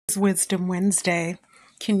It's Wisdom Wednesday.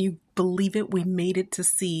 Can you believe it? We made it to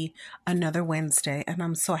see another Wednesday, and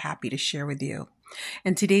I'm so happy to share with you.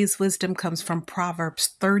 And today's wisdom comes from Proverbs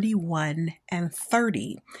 31 and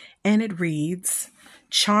 30, and it reads,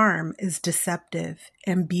 "Charm is deceptive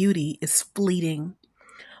and beauty is fleeting,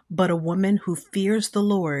 but a woman who fears the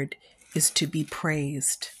Lord is to be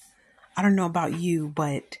praised." I don't know about you,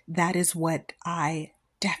 but that is what I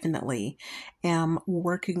definitely am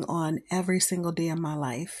working on every single day of my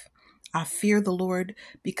life. I fear the Lord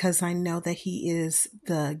because I know that He is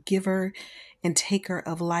the giver and taker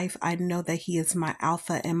of life. I know that He is my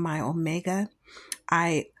Alpha and my Omega.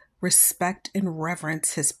 I respect and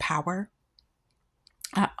reverence His power.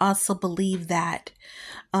 I also believe that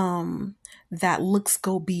that looks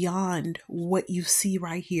go beyond what you see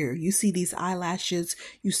right here. You see these eyelashes,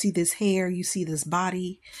 you see this hair, you see this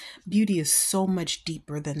body. Beauty is so much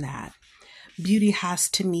deeper than that. Beauty has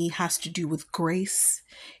to do with grace.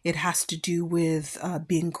 It has to do with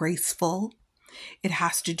being graceful. It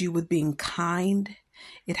has to do with being kind.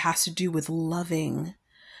 It has to do with loving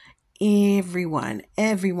everyone.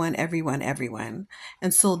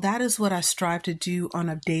 And so that is what I strive to do on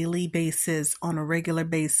a daily basis, on a regular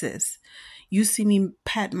basis. You see me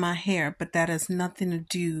pat my hair, but that has nothing to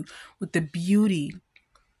do with the beauty.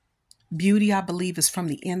 Beauty, I believe, is from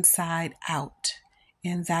the inside out.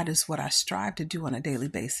 And that is what I strive to do on a daily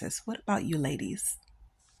basis. What about you, ladies?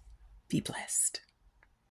 Be blessed.